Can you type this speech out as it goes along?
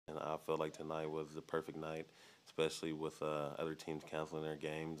felt like tonight was the perfect night, especially with other teams canceling their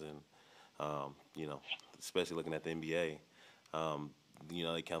games and you know, especially looking at the NBA.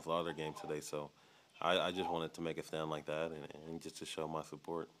 They canceled all their games today, so I just wanted to make a stand like that and just to show my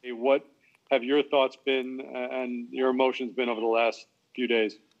support. Hey, what have your thoughts been and your emotions been over the last few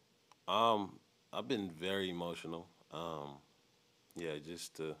days? Um, I've been very emotional. Yeah,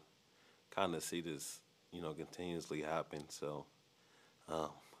 just to kind of see this, continuously happen. So, um,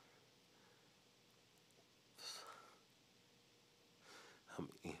 I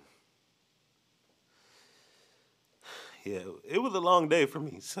mean, yeah, it was a long day for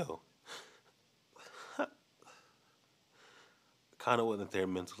me, so kind of wasn't there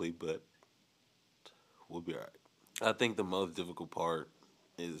mentally, but we'll be all right. I think the most difficult part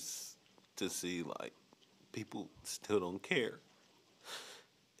is to see like people still don't care,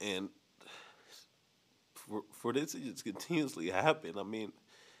 and for this to just continuously happen, I mean,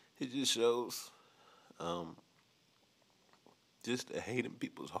 it just shows um, just a hate in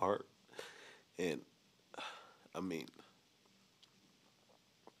people's heart, and I mean,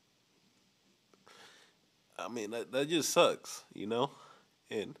 that just sucks,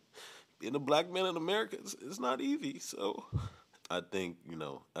 and being a black man in America it's not easy. So I think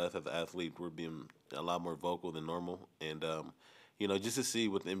us as athletes we're being a lot more vocal than normal, and just to see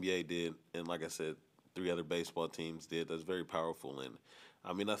what the NBA did, and like I said, three other baseball teams did. That's very powerful, and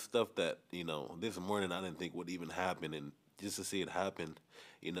I mean that's stuff that this morning I didn't think would even happen, and just to see it happen,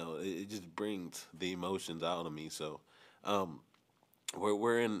 it just brings the emotions out of me. So um,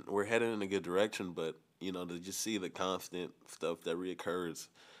 we're headed in a good direction, but to just see the constant stuff that reoccurs,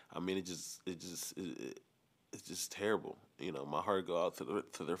 I mean it's just terrible. My heart go out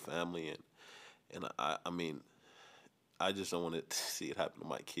to their family, and I mean I just don't want to see it happen to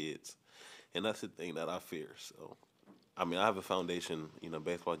my kids, and that's the thing that I fear. So I mean I have a foundation,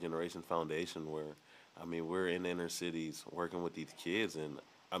 Baseball Generation Foundation, where I mean we're in inner cities working with these kids, and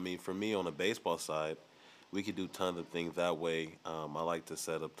I mean for me on the baseball side we could do tons of things that way. I like to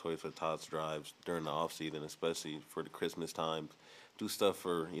set up Toys for Tots drives during the off season, especially for the Christmas times. Do stuff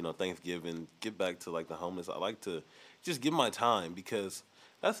for Thanksgiving. Give back to like the homeless. I like to just give my time because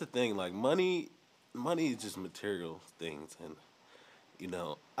that's the thing. Like money is just material things, and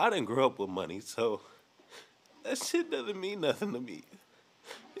I didn't grow up with money, so that shit doesn't mean nothing to me.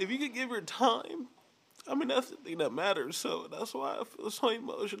 If you could give your time, I mean that's the thing that matters. So that's why I feel so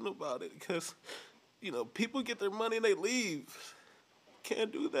emotional about it because people get their money and they leave.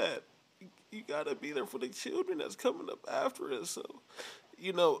 Can't do that. You gotta be there for the children that's coming up after us. So,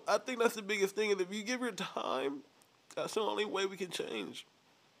 I think that's the biggest thing. And if you give your time, that's the only way we can change.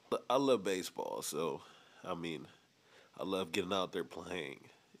 I love baseball, so I mean, I love getting out there playing.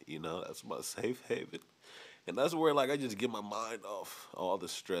 That's my safe haven, and that's where like I just get my mind off all the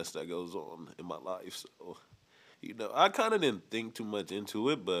stress that goes on in my life. So, I kind of didn't think too much into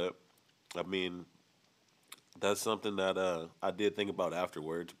it, but I mean, that's something that I did think about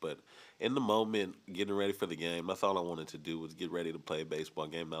afterwards, but in the moment, getting ready for the game, that's all I wanted to do was get ready to play a baseball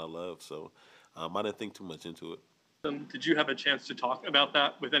game that I love. So I didn't think too much into it. Did you have a chance to talk about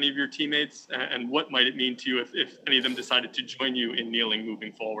that with any of your teammates, and what might it mean to you if any of them decided to join you in kneeling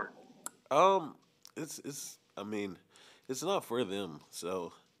moving forward? Um, it's I mean, it's not for them,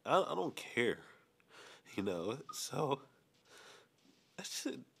 so I don't care, So that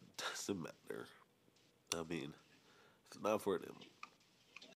shit doesn't matter. I mean, it's not for them.